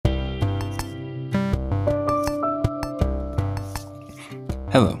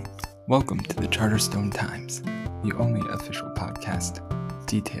Hello, welcome to the Charterstone Times, the only official podcast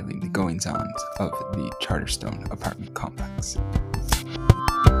detailing the goings-ons of the Charterstone apartment complex.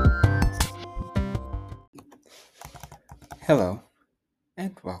 Hello,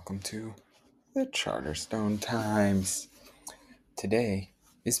 and welcome to the Charterstone Times. Today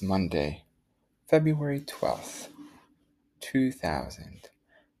is Monday, February 12th,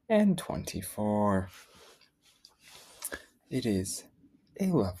 2024. It is a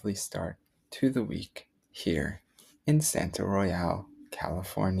lovely start to the week here in Santa Royale,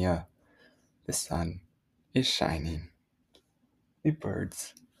 California. The sun is shining, the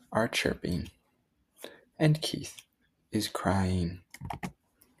birds are chirping, and Keith is crying.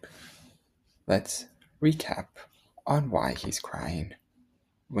 Let's recap on why he's crying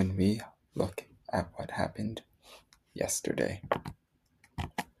when we look at what happened yesterday.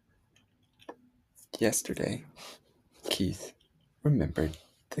 Yesterday, Keith remembered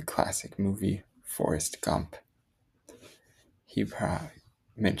the classic movie Forrest Gump. He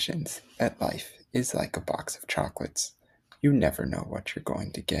mentions that life is like a box of chocolates. You never know what you're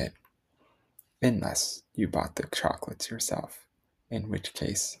going to get, unless you bought the chocolates yourself, in which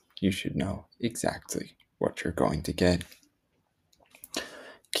case you should know exactly what you're going to get.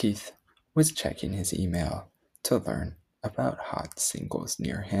 Keith was checking his email to learn about hot singles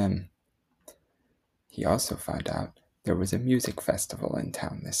near him. He also found out there was a music festival in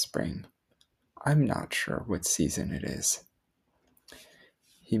town this spring. I'm not sure what season it is.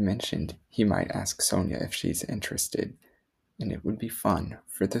 He mentioned he might ask Sonia if she's interested, and it would be fun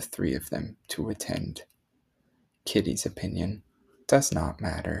for the three of them to attend. Kitty's opinion does not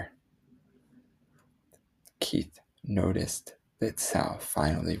matter. Keith noticed that Sal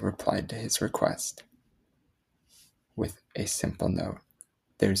finally replied to his request with a simple note.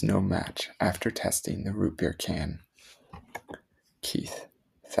 There's no match after testing the root beer can. Keith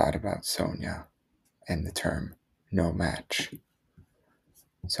thought about Sonia and the term no match.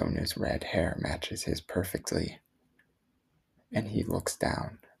 Sonia's red hair matches his perfectly, and he looks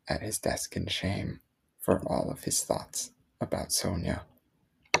down at his desk in shame for all of his thoughts about Sonia.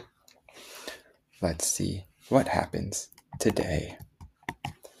 Let's see what happens today.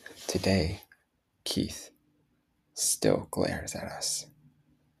 Today, Keith still glares at us.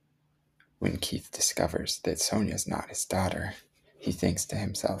 When Keith discovers that Sonia's not his daughter, he thinks to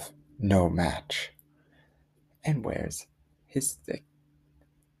himself, no match, and wears his thick,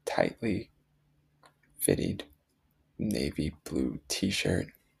 tightly fitted navy blue t-shirt.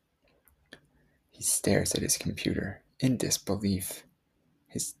 He stares at his computer in disbelief,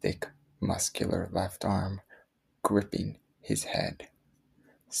 his thick, muscular left arm gripping his head.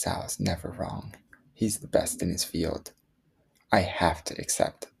 Sal's never wrong. He's the best in his field. I have to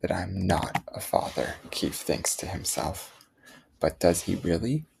accept that I'm not a father, Keith thinks to himself. But does he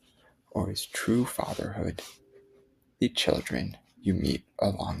really? Or is true fatherhood the children you meet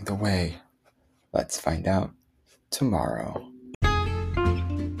along the way? Let's find out tomorrow.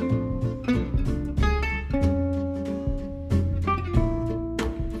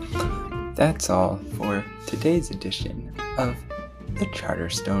 That's all for today's edition of the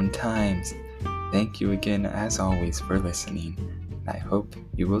Charterstone Times. Thank you again, as always, for listening. I hope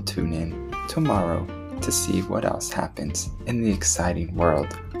you will tune in tomorrow to see what else happens in the exciting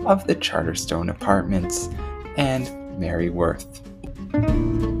world of the Charterstone Apartments and Mary Worth.